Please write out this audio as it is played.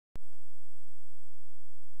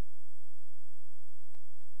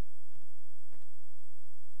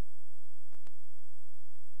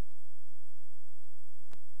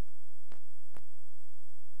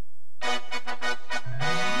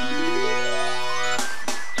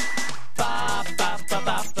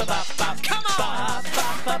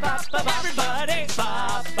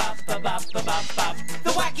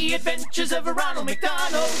The wacky adventures of Ronald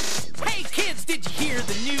McDonald. Hey kids, did you hear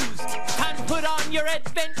the news? Time to put on your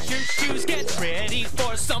adventure shoes. Get ready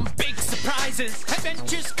for some big surprises.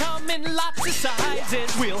 Adventures come in lots of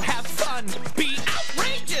sizes. We'll have fun, be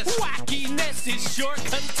outrageous. Wackiness is sure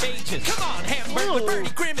contagious. Come on, Hamburg with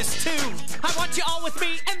Bertie Grimace too. I want you all with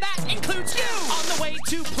me, and that includes you. On the way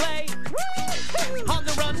to play, on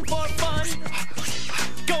the run for fun,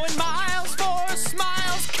 going miles for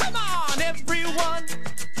smiles. Come on, everyone.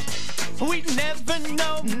 We never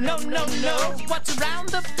know, no, what's around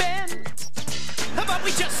the bend. But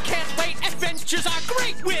we just can't wait. Adventures are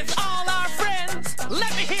great with all our friends.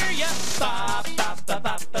 Let me hear ya. Bop, bop, bop,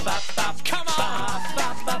 bop, bop, bop. Come on.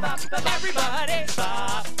 Bop, bop, bop, bop, everybody.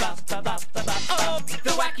 Bop, bop, bop, bop, bop. Oh,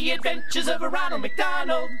 the wacky adventures of Ronald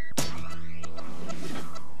McDonald.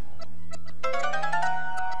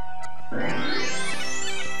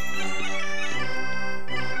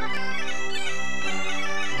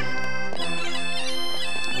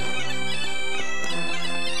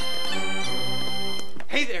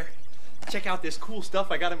 Hey there! Check out this cool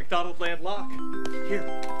stuff I got at McDonaldland Loch. Here,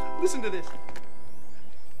 listen to this.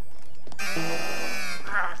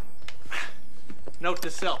 Note to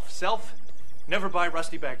self. Self, never buy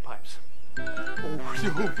rusty bagpipes.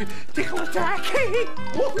 Oh, tickle attack!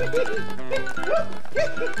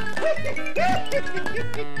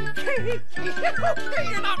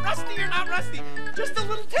 You're not rusty, you're not rusty. Just a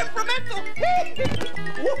little temperamental.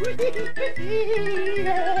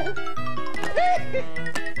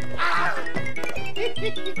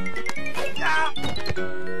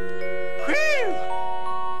 Whew!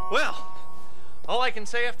 Well, all I can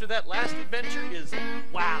say after that last adventure is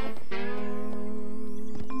wow.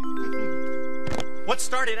 What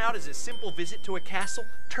started out as a simple visit to a castle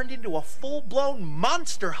turned into a full-blown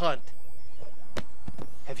monster hunt.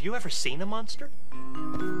 Have you ever seen a monster?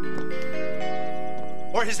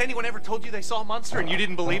 Or has anyone ever told you they saw a monster and you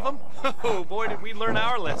didn't believe them? Oh, boy, did we learn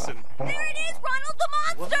our lesson. There it is, Ronald the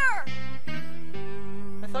monster! What?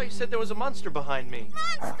 I thought you said there was a monster behind me.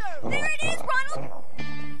 Monster! There it is, Ronald!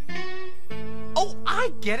 Oh,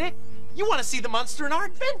 I get it! You want to see the monster in our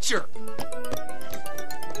adventure!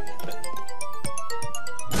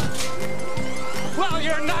 Well,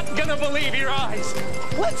 you're not gonna believe your eyes.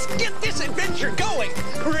 Let's get this adventure going.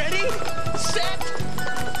 Ready, set,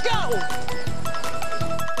 go!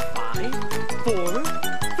 5, 4,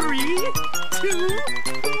 3, 2, 1!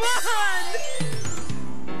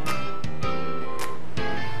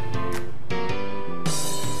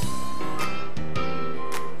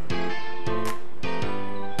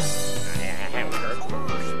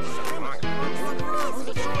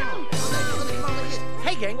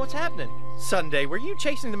 Hey, gang, what's happening? Sunday, were you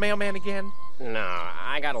chasing the mailman again? No,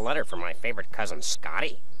 I got a letter from my favorite cousin,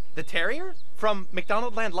 Scotty. The terrier? From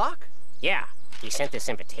McDonaldland Loch? Yeah, he sent this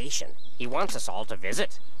invitation. He wants us all to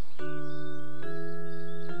visit.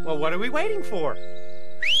 Well, what are we waiting for?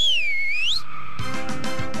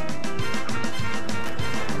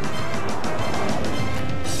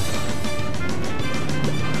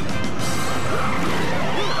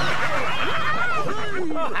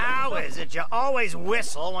 How is it you always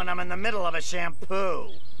whistle when I'm in the middle of a shampoo?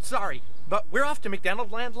 Sorry, but we're off to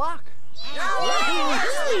McDonaldland Loch. All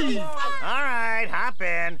right, hop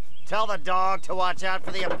in. Tell the dog to watch out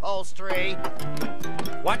for the upholstery.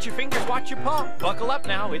 Watch your fingers, watch your paw. Buckle up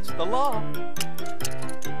now, it's the law.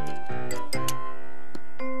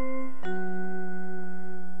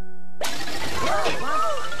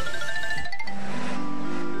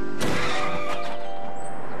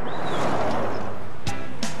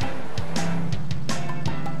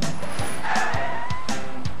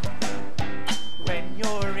 When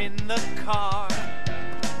you're in the car,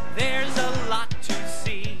 there's a lot to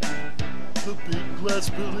see. The big glass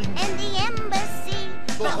building And the embassy.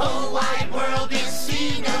 The whole wide world is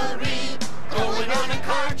scenery. Going on a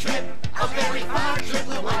car trip, a very far trip.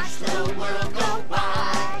 We'll watch the world go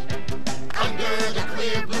by. Under the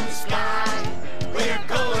clear blue sky, we're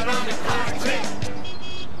going on a car trip.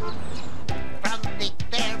 From Big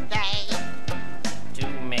Bear Bay To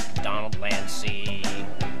McDonaldland Sea.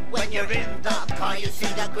 when you're in the car, you see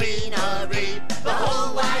the greenery. The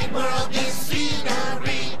whole wide world is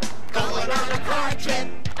scenery. Going on a car trip,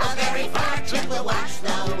 a very far trip. We'll watch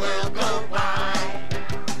the world go by.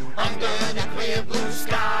 Under the clear blue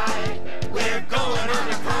sky, we're going on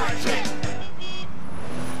a car trip.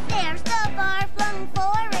 There's the far-flung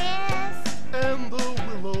forest. and the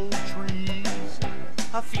willow trees.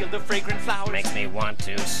 A field of fragrant flowers. Makes me want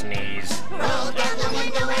to sneeze. Roll down the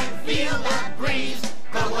window and feel the breeze.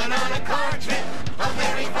 Going on a car trip, a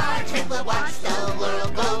very far trip. We'll watch the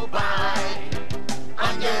world go by.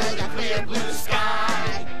 Under the clear blue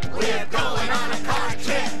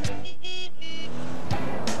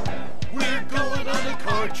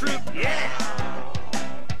Dinosaur Troop, yeah!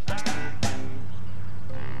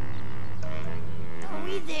 Are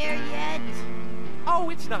we there yet? Oh,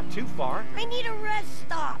 it's not too far. I need a rest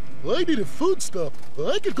stop. I need a food stop.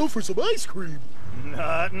 I could go for some ice cream.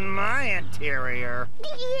 Not in my interior.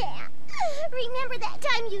 Yeah. Remember that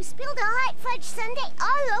time you spilled a hot fudge sundae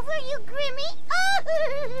all over you, Grimmy?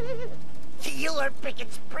 You were picking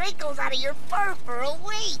sprinkles out of your fur for a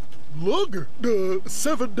week. Longer.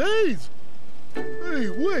 7 days. Hey,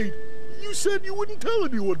 wait. You said you wouldn't tell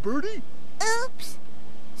anyone, Birdie. Oops.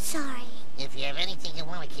 Sorry. If you have anything you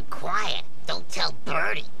want to keep quiet, don't tell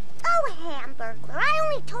Birdie. Oh, Hamburglar, I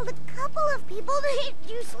only told a couple of people that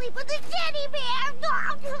you sleep with a teddy bear.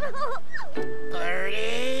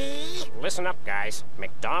 Birdie! Listen up, guys.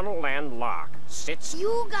 McDonaldland Loch sits...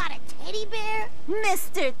 You got a teddy bear?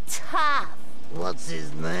 Mr. Tough. What's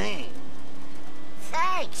his name?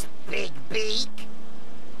 Thanks, Big Beak.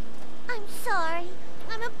 I'm sorry.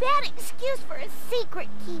 I'm a bad excuse for a secret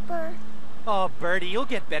keeper. Oh, Birdie, you'll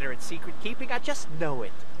get better at secret keeping. I just know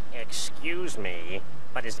it. Excuse me,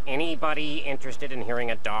 but is anybody interested in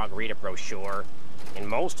hearing a dog read a brochure? In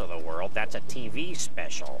most of the world, that's a TV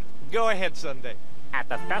special. Go ahead, Sunday. At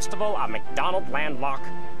the festival of McDonaldland Loch,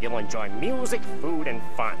 you'll enjoy music, food, and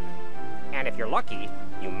fun. And if you're lucky,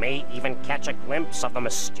 you may even catch a glimpse of the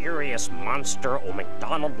mysterious monster of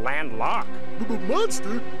McDonaldland Loch.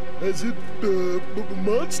 Monster? As in,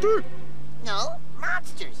 monster? No,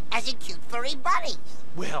 monsters, as in cute furry bunnies.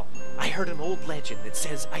 Well, I heard an old legend that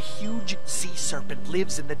says a huge sea serpent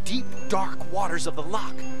lives in the deep, dark waters of the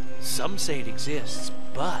loch. Some say it exists,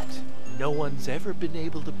 but no one's ever been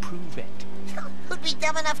able to prove it. Who'd be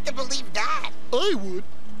dumb enough to believe that? I would.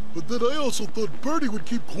 But then I also thought Birdie would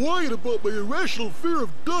keep quiet about my irrational fear of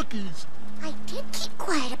duckies. I did keep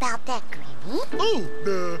quiet about that, Grimmy.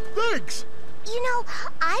 Oh, thanks. You know,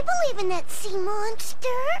 I believe in that sea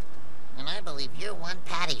monster. And I believe you're one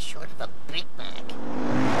patty short of a Big Mac.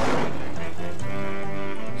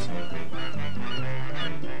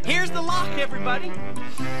 Here's the loch, everybody.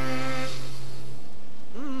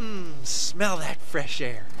 Smell that fresh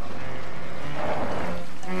air.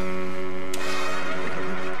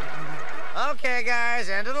 Okay, guys,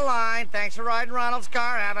 end of the line. Thanks for riding Ronald's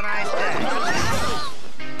car. Have a nice day.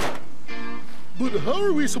 But how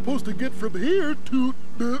are we supposed to get from here to,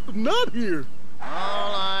 not here?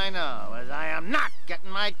 All I know is I am not getting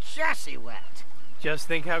my chassis wet. Just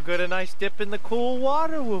think how good a nice dip in the cool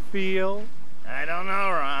water will feel. I don't know,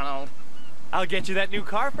 Ronald. I'll get you that new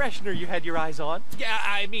car freshener you had your eyes on. Yeah,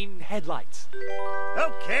 I mean headlights.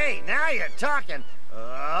 Okay, now you're talking.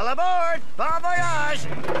 All aboard! Bon voyage!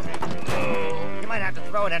 You might have to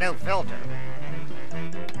throw in a new filter.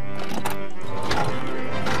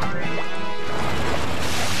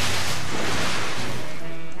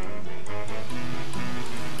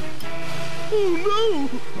 Oh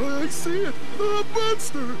no! I see it! A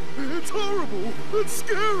monster! It's horrible! It's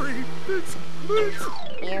scary! It's...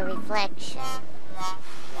 Your reflection.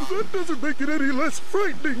 That doesn't make it any less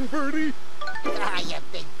frightening, Birdie! Ah, you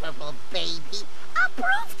big purple baby. I'll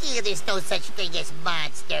prove to you there's no such thing as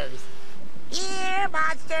monsters. Here,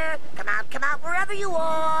 monster! Come out, wherever you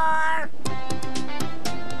are!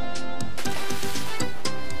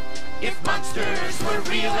 If monsters were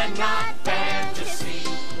real and not fantasy,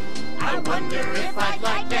 I wonder if I'd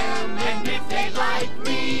like them and if they'd like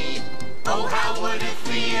me. Oh, how would it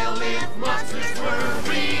feel if monsters were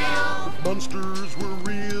real? If monsters were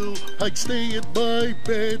real, I'd stay in my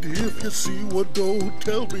bed. If you see one, don't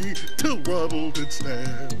tell me till Ronald and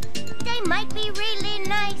Stan. They might be really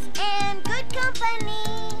nice and good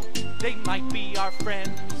company. They might be our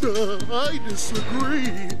friends. I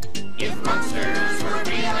disagree. If monsters were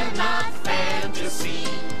real and not fantasy,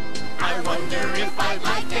 I wonder if I'd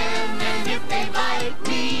like them and if they'd like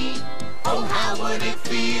me. Oh, how would it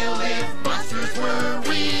feel if monsters were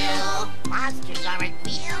real? Monsters aren't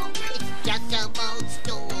real. It's just an old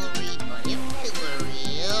story. But if they were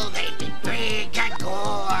real, they'd be big and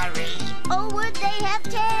gory. Oh, would they have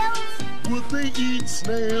tails? Would they eat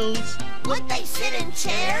snails? Would they sit in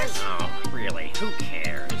chairs? Oh, really? Who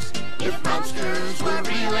cares? If monsters were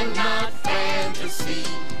real and not fantasy,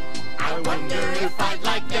 I wonder if I'd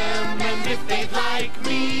like them and if they'd like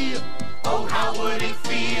me. Oh, how would it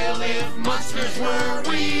feel if monsters were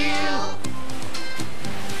real?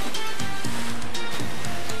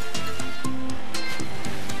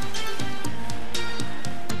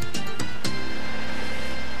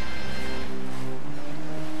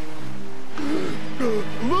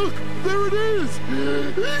 Look, there it is!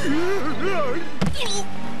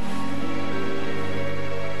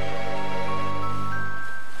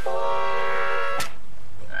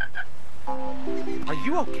 Are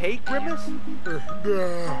you okay, Grimace?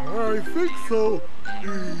 I think so.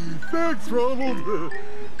 Thanks, Ronald.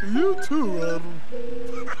 You too, Ronald.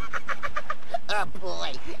 Oh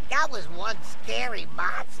boy, that was one scary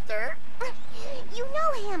monster. You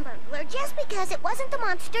know, Hamburglar, just because it wasn't the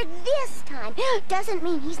monster this time doesn't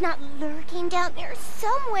mean he's not lurking down there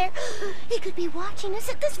somewhere. He could be watching us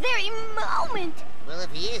at this very moment. Well,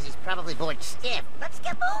 if he is, he's probably bored stiff. Let's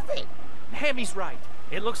get moving. Hammy's right.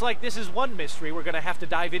 It looks like this is one mystery we're gonna have to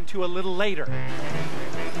dive into a little later.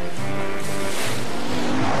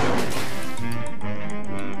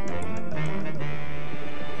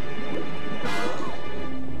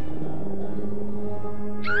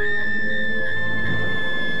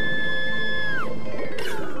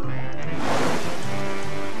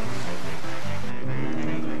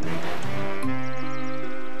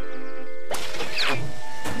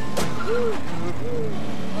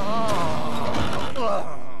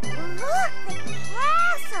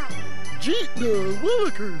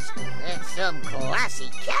 Willikers! That's some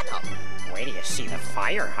classy kennel. Wait till you see the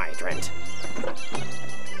fire hydrant.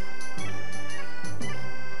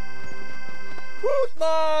 Good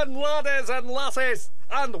morning, laddies and lasses,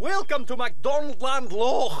 and welcome to McDonaldland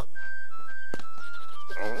Loch.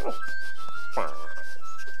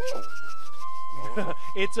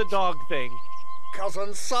 It's a dog thing.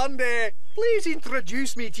 Cousin Sunday, please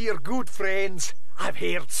introduce me to your good friends. I've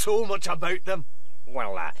heard so much about them.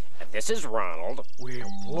 Well, this is Ronald. Well,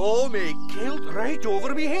 blow me kilt right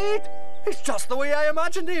over me head. It's just the way I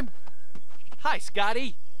imagined him. Hi,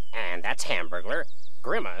 Scotty. And that's Hamburglar,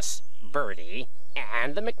 Grimace, Birdie,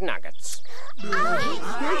 and the McNuggets.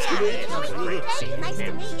 Nice to meet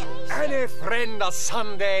you. Any friend of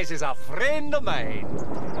Sunday's is a friend of mine.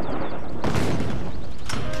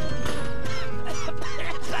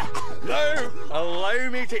 Now, allow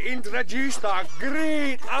me to introduce the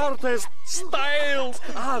great artist, Styles,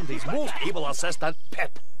 and his most able assistant,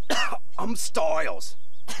 Pip. I'm Styles.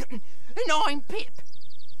 And I'm Pip.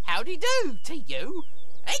 Howdy do to you,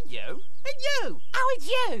 and you, and you. How is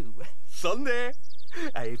you? Sunday,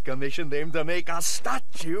 I've commissioned them to make a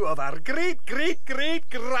statue of our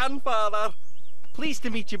great-great-great-grandfather. Pleased to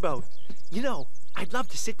meet you both. You know, I'd love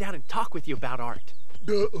to sit down and talk with you about art.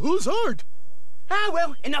 Who's Art?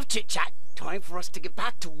 Well, enough chit-chat. Time for us to get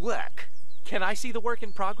back to work. Can I see the work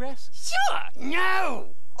in progress? Sure.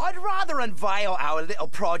 No! I'd rather unveil our little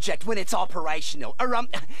project when it's operational.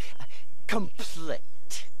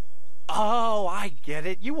 Complete. Oh, I get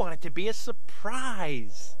it. You want it to be a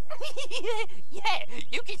surprise. Yeah,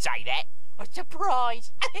 you can say that. A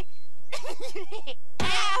surprise.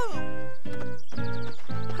 Ow!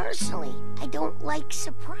 Personally, I don't like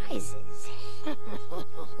surprises.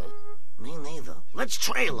 Me neither. Let's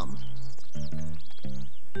trail them.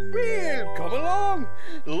 Well, come along.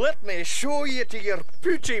 Let me show you to your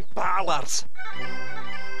poochie parlours.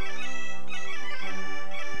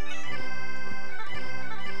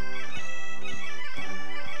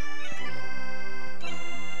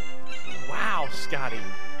 Wow, Scotty.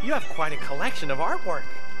 You have quite a collection of artwork.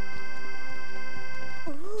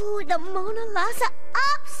 Ooh, the Mona Lisa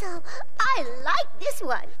Upsal. I like this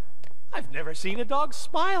one. I've never seen a dog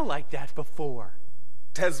smile like that before.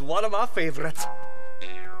 'Tis one of my favourites.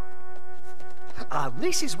 And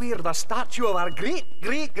this is where the statue of our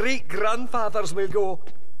great-great-great-grandfathers will go.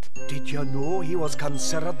 Did you know he was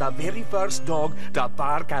considered the very first dog to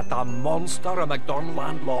bark at the monster of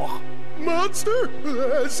McDonaldland Loch? Monster?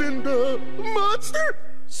 As in the monster?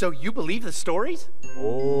 So you believe the stories?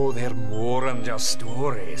 Oh, they're more than just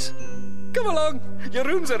stories. Come along, your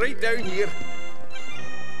rooms are right down here.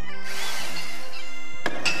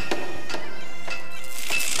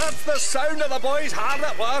 That's the sound of the boys hard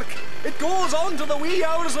at work. It goes on to the wee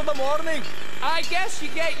hours of the morning. I guess you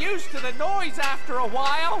get used to the noise after a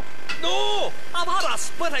while. No! I've had a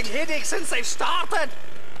splitting headache since they started.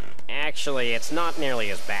 Actually, it's not nearly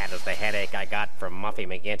as bad as the headache I got from Muffy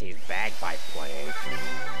McGinty's bagpipe playing.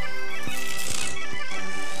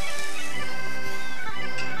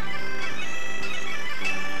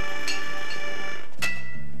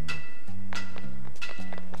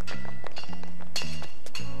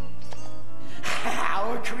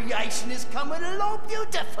 Our creation is coming along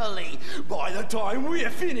beautifully. By the time we're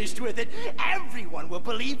finished with it, everyone will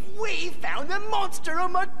believe we found the monster of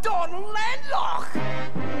McDonaldland Loch.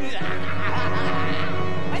 And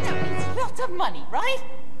that means lots of money, right?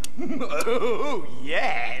 Oh,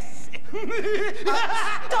 yes.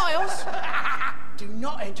 Styles? Do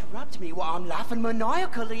not interrupt me while I'm laughing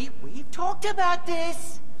maniacally. We've talked about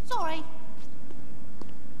this. Sorry.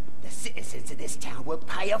 The citizens of this town will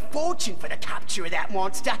pay a fortune for the capture of that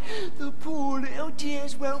monster. The poor little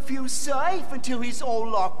dears won't feel safe until he's all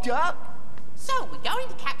locked up. So we're going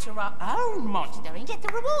to capture our own monster and get the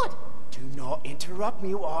reward. Do not interrupt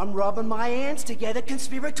me while I'm rubbing my hands together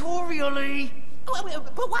conspiratorially. But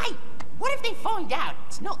wait, what if they find out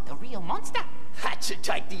it's not the real monster? That should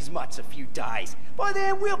take these mutts a few days. By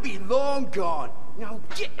then, we'll be long gone. Now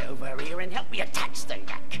get over here and help me attach the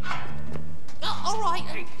neck. Oh, all right.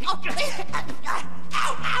 Oh,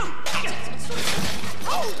 ow, ow!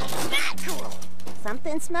 Oh,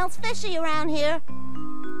 Something smells fishy around here.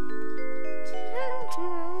 It's the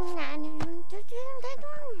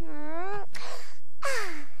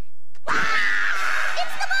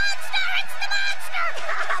monster! It's the monster!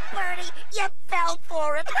 Bertie, you fell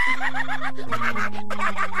for it.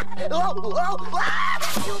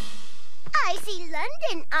 I see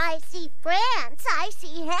London, I see France, I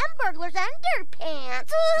see Hamburglar's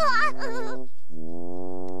underpants.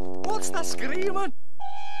 What's the screaming?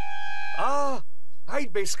 Ah,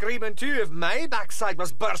 I'd be screaming too if my backside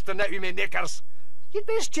was bursting out of my knickers. You'd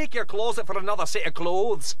best check your closet for another set of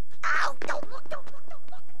clothes. Ow, don't look.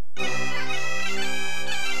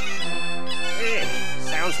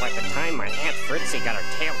 Sounds like the time my Aunt Fritzy got her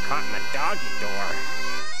tail caught in the doggy door.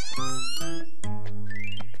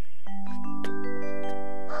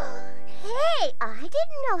 Hey, I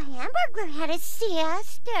didn't know Hamburglar had a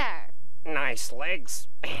sister. Nice legs,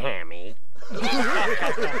 Hammy.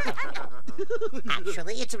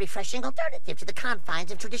 Actually, it's a refreshing alternative to the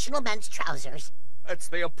confines of traditional men's trousers. It's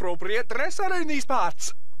the appropriate dress around these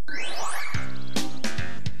parts.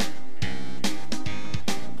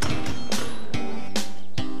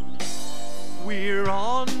 We're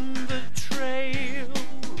on the trail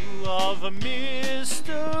of a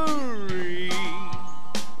mystery.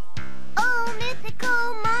 Oh,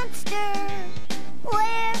 mythical monster,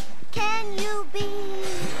 where can you be?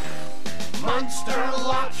 Monster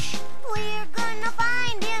Watch, We're gonna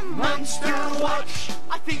find him. Monster Watch,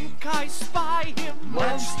 I think I spy him.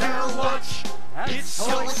 Monster Watch, it's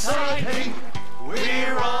so exciting.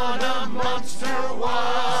 We're on a Monster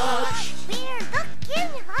Watch. We're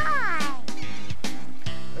looking high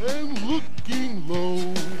and looking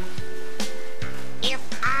low. If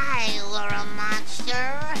I were a monster,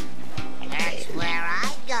 that's where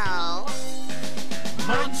I go.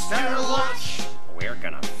 Monster Watch, We're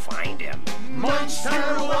gonna find him.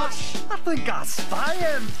 Monster Watch, I think I spy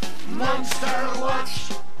him. Monster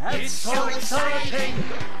Watch, it's so exciting.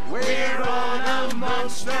 We're on a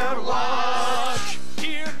Monster Watch.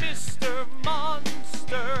 Dear Mr.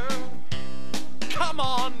 Monster, come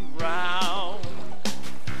on round.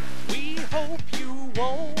 We hope you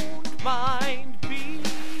won't mind being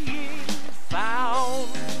found.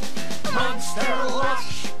 Monster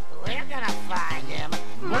Watch, We're gonna find him.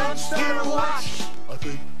 Monster Watch, I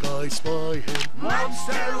think I spy him.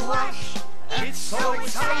 Monster Watch, it's so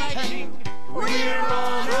exciting. We're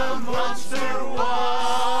on a Monster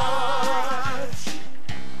Watch.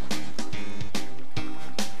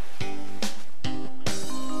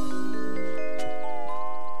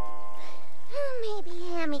 Maybe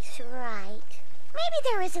Hammy's right. Maybe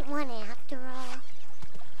there isn't one after all.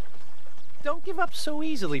 Don't give up so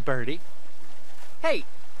easily, Bertie. Hey,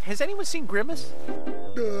 has anyone seen Grimace?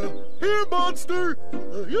 Here, monster!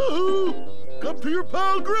 Yoo-hoo! Come to your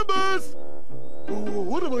pal Grimace!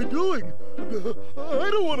 What am I doing? I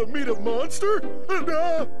don't want to meet a monster!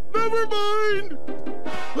 Never mind!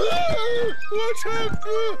 Watch out!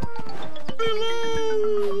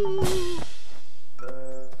 Below!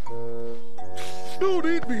 Don't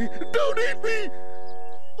eat me! Don't eat me!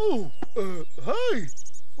 Oh, hi!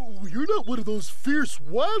 You're not one of those fierce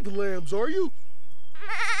wild lambs, are you?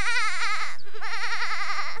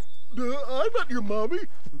 I'm not your mommy.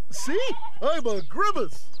 See? I'm a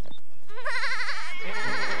Grimace.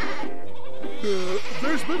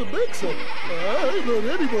 There's been a mix-up. I'm not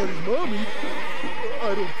anybody's mommy.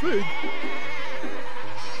 I don't think.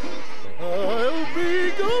 I'll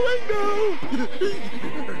be going now.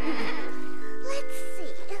 Let's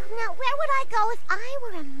see. Now, where would I go if I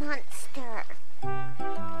were a monster?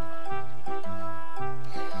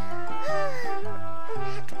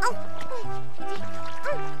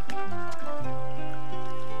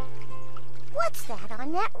 What's that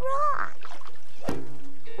on that rock?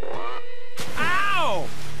 Ow!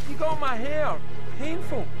 You got my hair.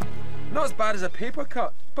 Painful. Not as bad as a paper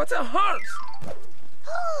cut, but it hurts.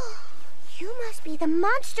 You must be the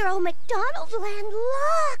monster of McDonaldland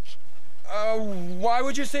Loch. Why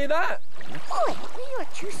would you say that? Oh, you're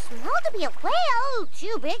too small to be a whale,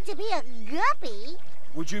 too big to be a guppy.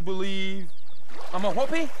 Would you believe I'm a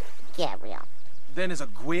whoopee? Gabriel, Then is a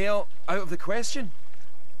Gwail out of the question?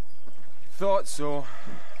 Thought so.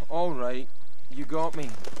 All right. You got me.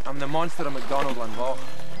 I'm the monster of McDonaldland Loch.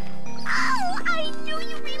 Oh, I knew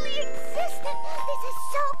you really existed. This is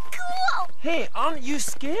so cool. Hey, aren't you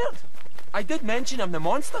scared? I did mention I'm the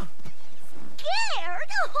monster. Scared?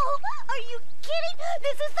 Oh, are you kidding?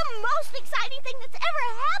 This is the most exciting thing that's ever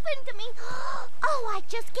happened to me. Oh, I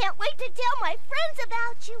just can't wait to tell my friends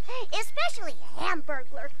about you. Especially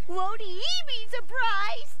Hamburglar. Won't he be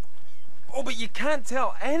surprised? Oh, but you can't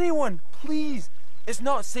tell anyone. Please. It's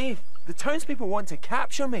not safe. The townspeople want to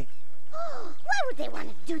capture me. Why would they want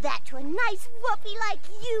to do that to a nice whoopee like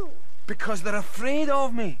you? Because they're afraid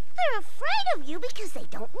of me. They're afraid of you because they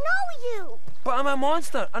don't know you. But I'm a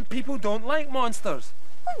monster, and people don't like monsters.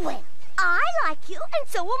 Well, I like you, and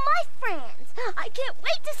so will my friends. I can't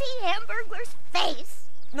wait to see Hamburglar's face.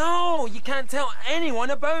 No, you can't tell anyone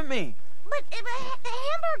about me. But the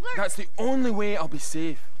Hamburglar... That's the only way I'll be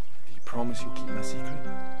safe. Do you promise you'll keep my secret?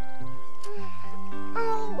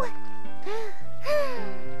 Oh...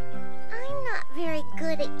 I'm not very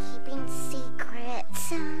good at keeping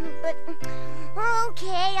secrets. But...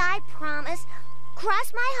 Okay, I promise.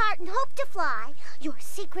 Cross my heart and hope to fly. Your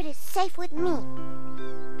secret is safe with me.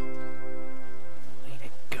 Way to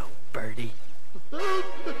go, Birdie. Help!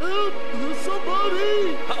 Help!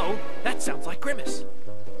 Somebody! Uh-oh, that sounds like Grimace.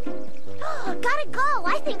 Gotta go.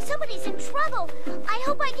 I think somebody's in trouble. I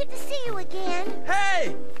hope I get to see you again.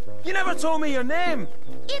 Hey! You never told me your name.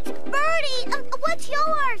 It's Birdie. What's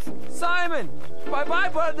yours? Simon. Bye-bye,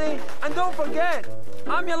 Birdie. And don't forget,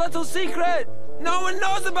 I'm your little secret. No one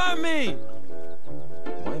knows about me.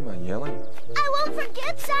 Why am I yelling? I won't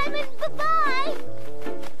forget, Simon. Bye-bye.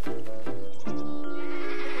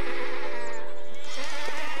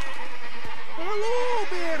 Hello,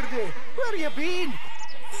 Birdie. Where you been?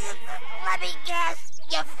 Let me guess.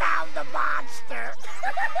 You found the monster.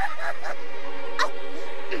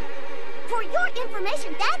 For your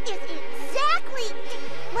information, that is exactly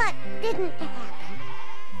what didn't happen.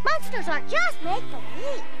 Monsters aren't just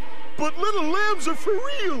make-believe. But little lambs are for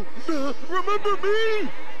real. Remember me?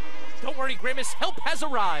 Don't worry, Grimace. Help has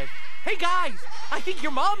arrived. Hey, guys, I think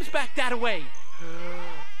your mom's back that away.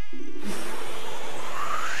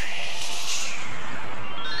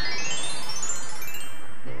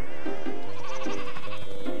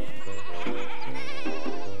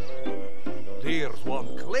 There's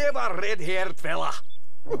one clever red-haired fella.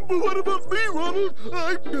 But what about me, Ronald?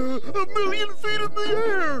 I'm a million feet in the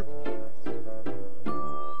air.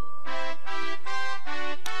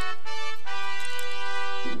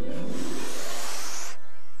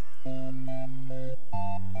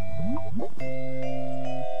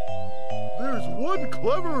 There's one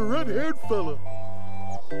clever red-haired fella.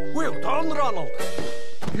 Well done, Ronald.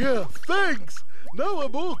 Yeah, thanks. Now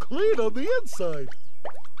I'm all clean on the inside.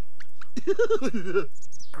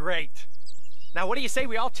 Great. Now, what do you say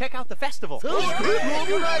we all check out the festival? Sounds good,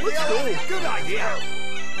 Ronald. Let's go. Good idea.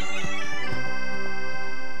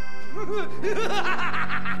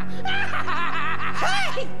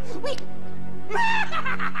 Hey!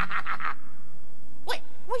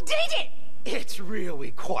 We did it! It's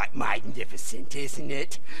really quite magnificent, isn't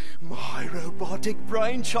it? My robotic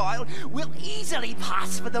brainchild will easily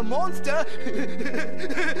pass for the monster.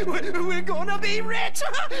 We're gonna be rich!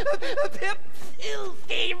 Pip,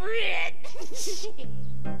 filthy rich!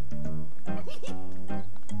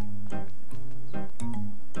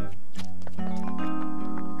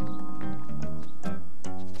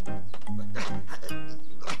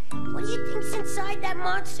 What do you think's inside that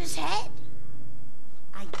monster's head?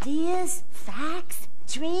 Ideas? Facts?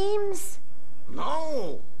 Dreams?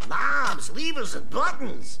 No, knobs, levers, and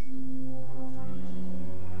buttons.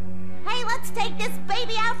 Hey, let's take this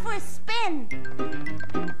baby out for a spin.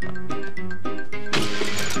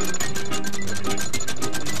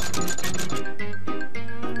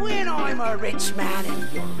 When I'm a rich man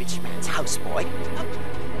and you're a rich man's houseboy,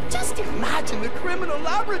 just imagine the criminal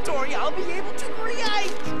laboratory I'll be able to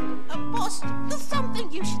create. Boss, there's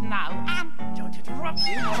something you should know. Don't interrupt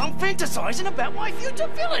me while I'm fantasizing about my future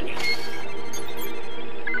villainy.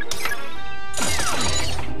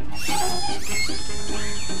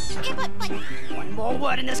 Yeah, but... One more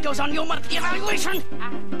word and this goes on your monthly evaluation.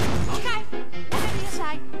 Okay, whatever you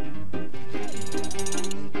say.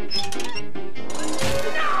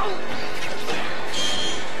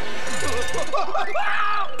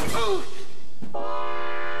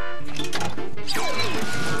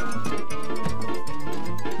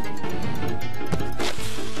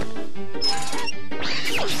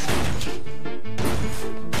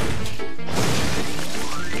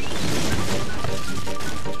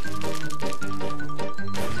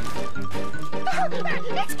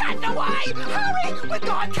 way! Hurry! We're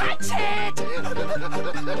gonna catch it!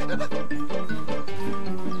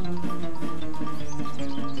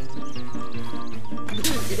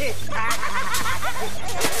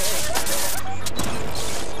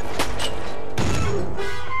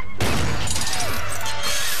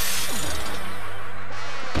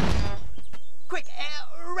 Quick,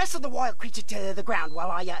 wrestle the wild creature to the ground while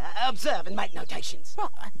I observe and make notations.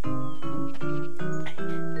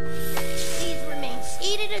 Please remain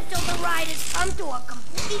seated until the ride has come to a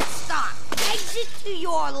complete stop. Exit to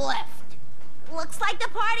your left. Looks like the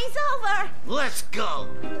party's over. Let's go.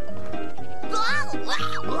 Whoa,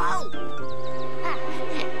 whoa, whoa.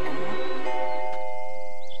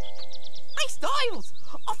 Hey, Styles!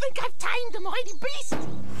 I think I've tamed the mighty beast!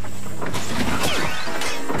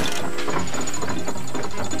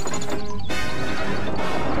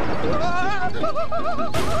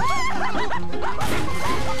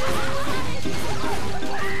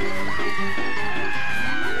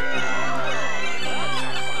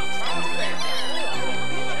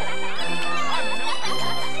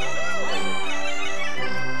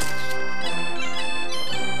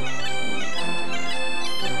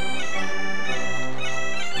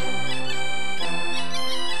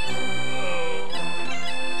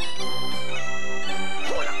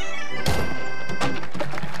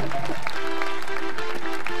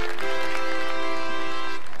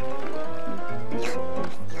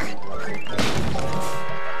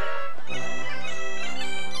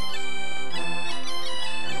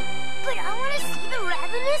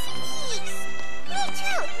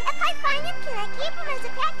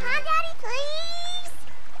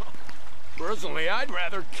 Personally, I'd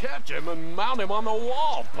rather catch him and mount him on the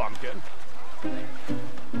wall, Pumpkin.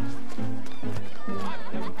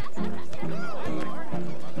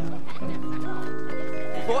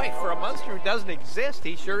 Boy, for a monster who doesn't exist,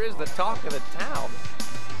 he sure is the talk of the town.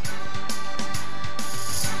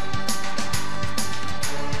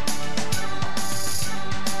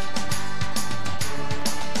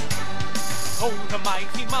 Oh, the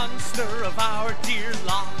mighty monster of our dear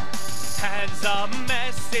Loch has a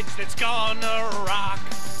message that's gonna rock.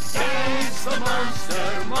 Dance the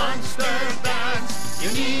monster, monster dance.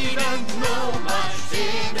 You needn't know much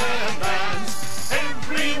in advance.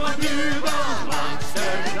 Everyone do the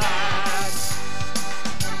monster dance.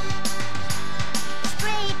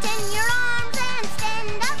 Straighten your arms and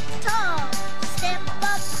stand up tall. Step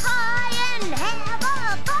up high and have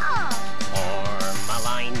a ball. Form a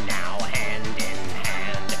line now, hand in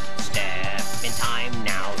hand. Step in time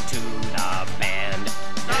now to the band.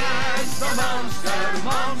 Dance the monster,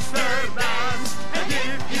 monster dance. And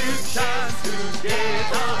if you chance to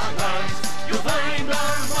get a glance, you'll find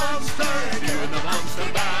our monster in the monster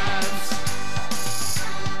dance.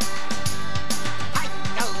 Hike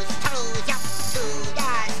those toes up to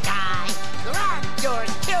the sky. Grab your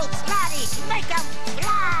kilts, laddies, make 'em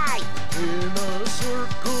fly. In a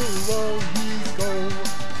circle while ye go,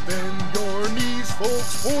 bend your knees,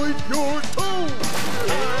 folks, point your toe.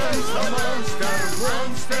 Dance the monster,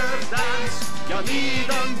 monster dance. You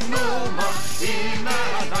needn't know much in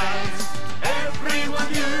advance. Everyone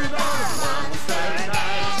do the monster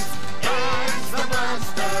dance. Dance the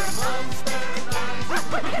monster, monster dance.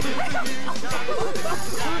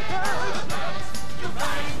 You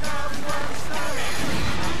find the monster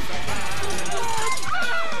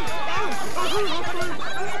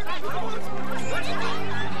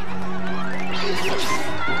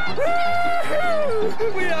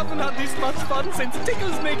We haven't had this much fun since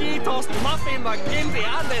Tickles McGee tossed Muffy McGinty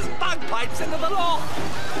and his bagpipes into the loch.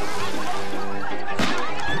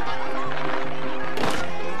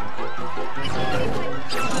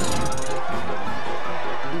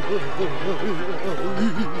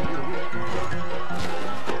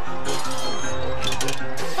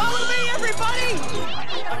 Follow me, everybody!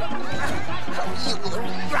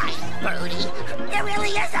 Right, Birdie. There really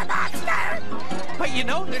is a monster. But you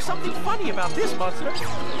know, there's something funny about this monster.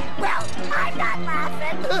 Well, I'm not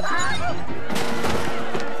laughing.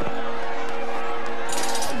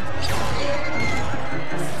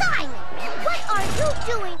 Simon, what are you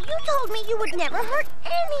doing? You told me you would never hurt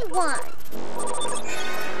anyone.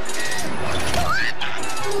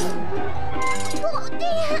 Oh,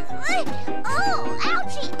 dear. Oh,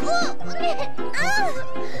 ouchie. Oh, let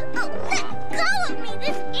go of me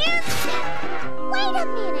this instant. Wait a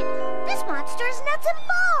minute. This monster is nuts and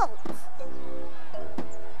bolts.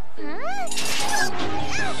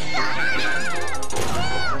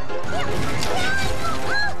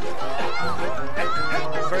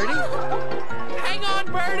 Birdie? Hang on,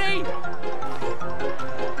 Birdie!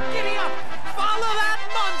 Giddy up! Follow that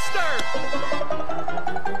monster!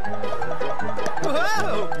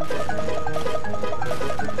 Whoa!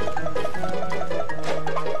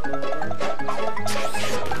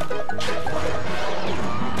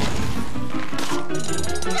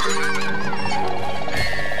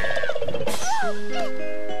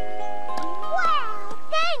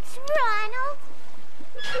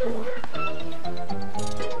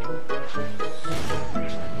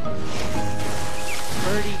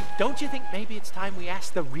 Birdie, don't you think maybe it's time we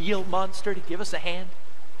ask the real monster to give us a hand?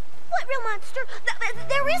 What real monster?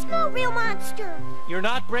 There is no real monster. You're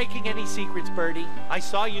not breaking any secrets, Birdie. I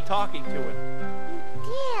saw you talking to him.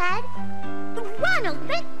 Dad? Ronald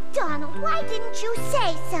McDonald, why didn't you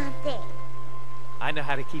say something? I know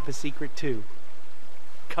how to keep a secret, too.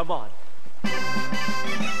 Come on.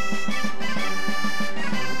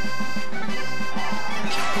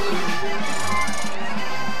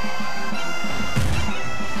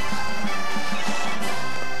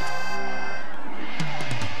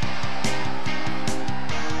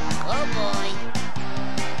 Oh, boy.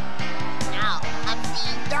 Now, I'm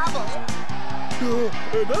seeing double.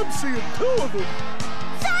 And I'm seeing 2 of them.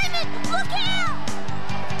 Simon, look out!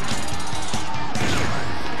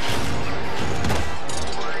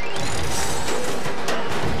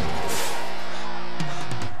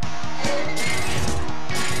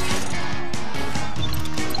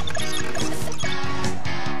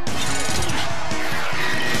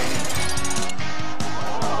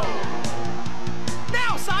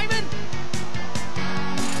 Now, Simon!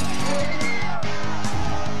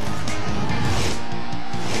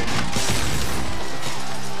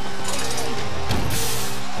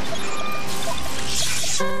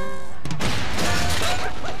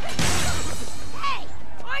 Hey,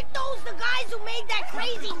 aren't those the guys who made that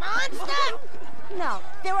crazy monster? No,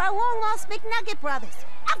 they're our long-lost McNugget brothers.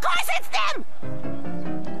 Of course it's them!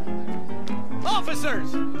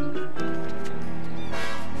 Officers!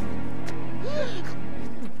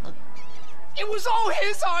 It was all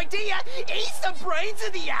his idea. He's the brains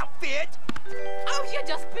of the outfit. Oh, you're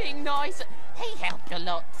just being nice. He helped a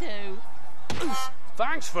lot too.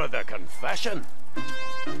 Thanks for the confession.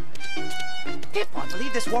 Pip, I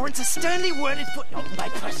believe this warrants a sternly worded footnote in my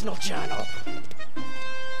personal journal.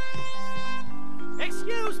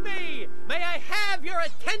 Excuse me! May I have your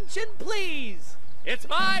attention, please? It's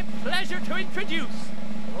my pleasure to introduce,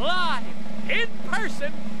 live, in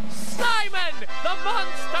person, Simon, the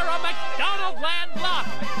monster of McDonaldland Loch,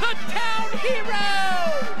 the town hero!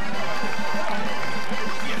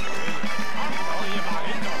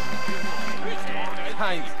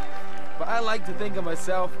 Thanks, but I like to think of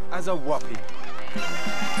myself as a whoppie.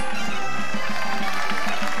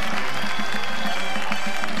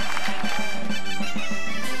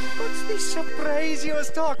 What's the surprise you was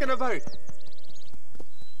talking about?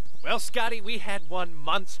 Well, Scotty, we had one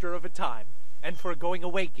monster of a time. And for a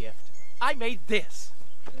going-away gift, I made this.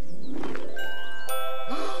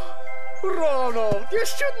 Ronald, you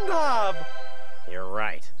shouldn't have. You're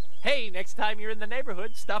right. Hey, next time you're in the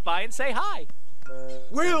neighborhood, stop by and say hi.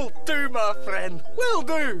 Will do, my friend. Will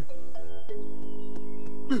do.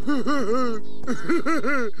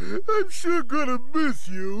 I'm sure gonna miss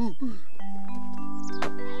you.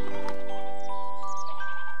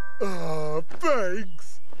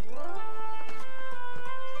 Thanks.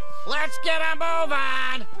 Let's get a move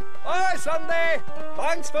on. Hi, Sunday.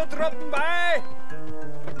 Thanks for dropping by.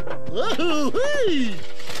 Oh, hey!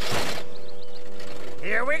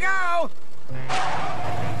 Here we go.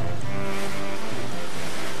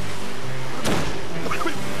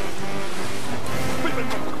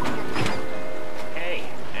 Hey,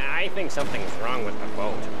 I think something's wrong with the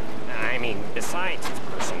boat. I mean, besides its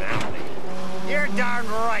personality. You're darn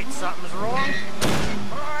right something's wrong.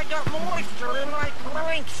 I got moisture in my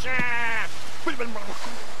crankshaft.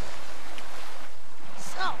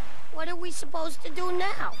 So, what are we supposed to do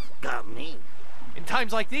now? Got me. In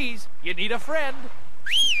times like these, you need a friend.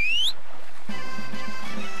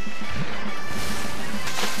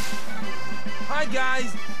 Hi,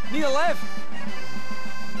 guys. Need a lift?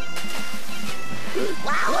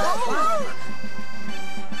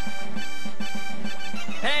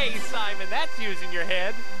 Hey, Simon, that's using your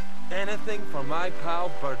head. Anything for my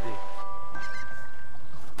pal Birdie.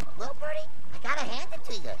 Well, Birdie, I gotta hand it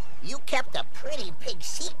to you. You kept a pretty big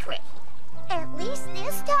secret. At least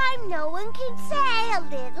this time no one can say a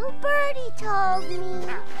little birdie told me.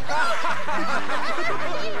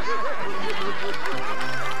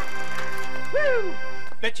 Woo!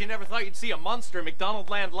 Bet you never thought you'd see a monster in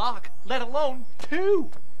McDonaldland Loch, let alone 2.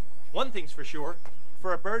 One thing's for sure.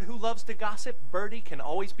 For a bird who loves to gossip, Birdie can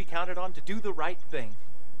always be counted on to do the right thing.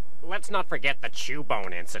 Let's not forget the chew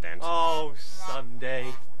bone incident. Oh,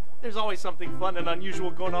 Sunday. There's always something fun and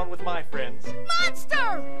unusual going on with my friends.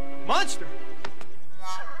 Monster! Monster?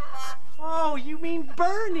 Oh, you mean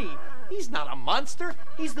Bernie. He's not a monster.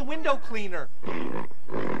 He's the window cleaner.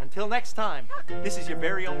 Until next time, this is your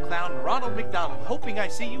very own clown, Ronald McDonald, hoping I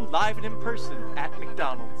see you live and in person at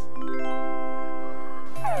McDonald's.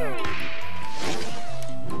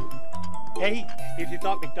 Hey, if you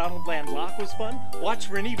thought McDonaldland Loch was fun, watch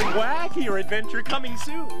for an even wackier adventure coming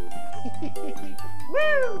soon.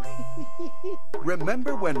 Woo!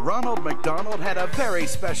 Remember when Ronald McDonald had a very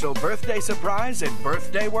special birthday surprise in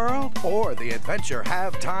Birthday World? Or the adventure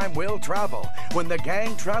Have Time Will Travel, when the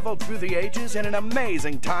gang traveled through the ages in an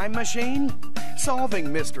amazing time machine?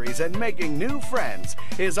 Solving mysteries and making new friends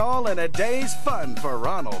is all in a day's fun for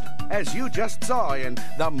Ronald, as you just saw in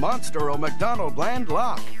The Monster o' McDonaldland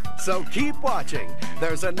Loch. So keep watching.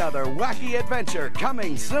 There's another wacky adventure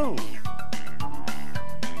coming soon.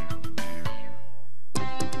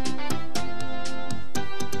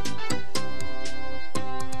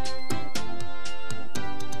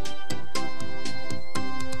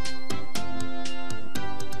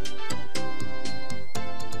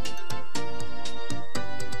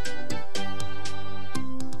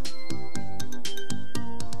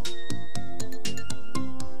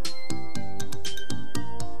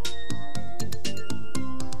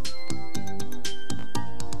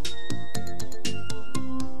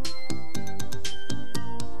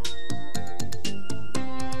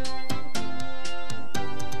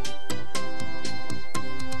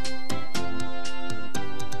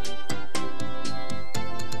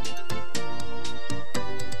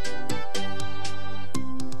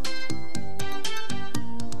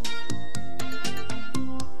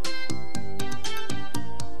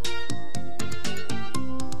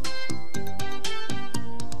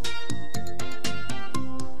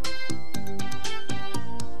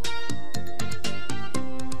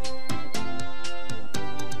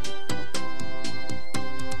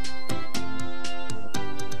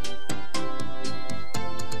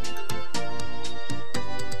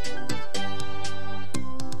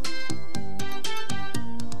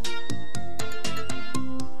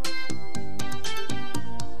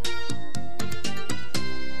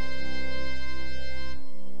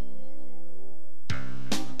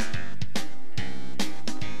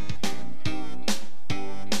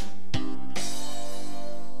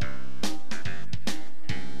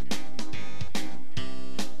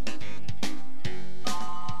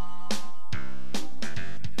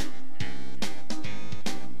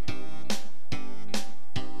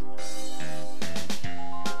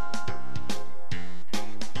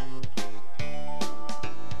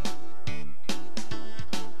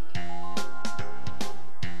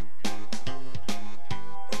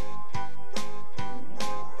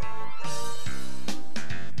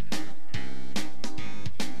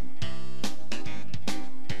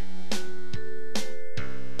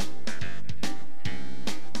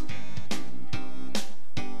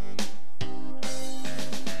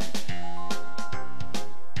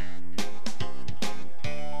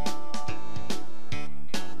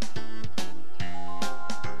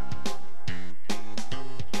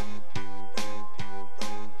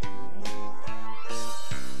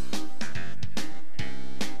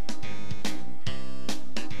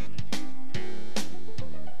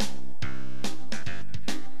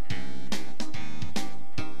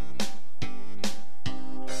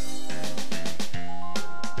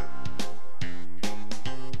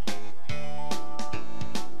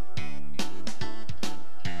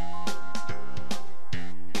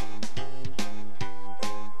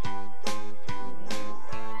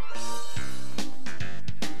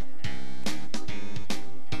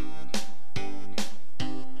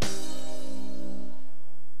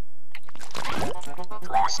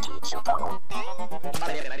 Class teacher.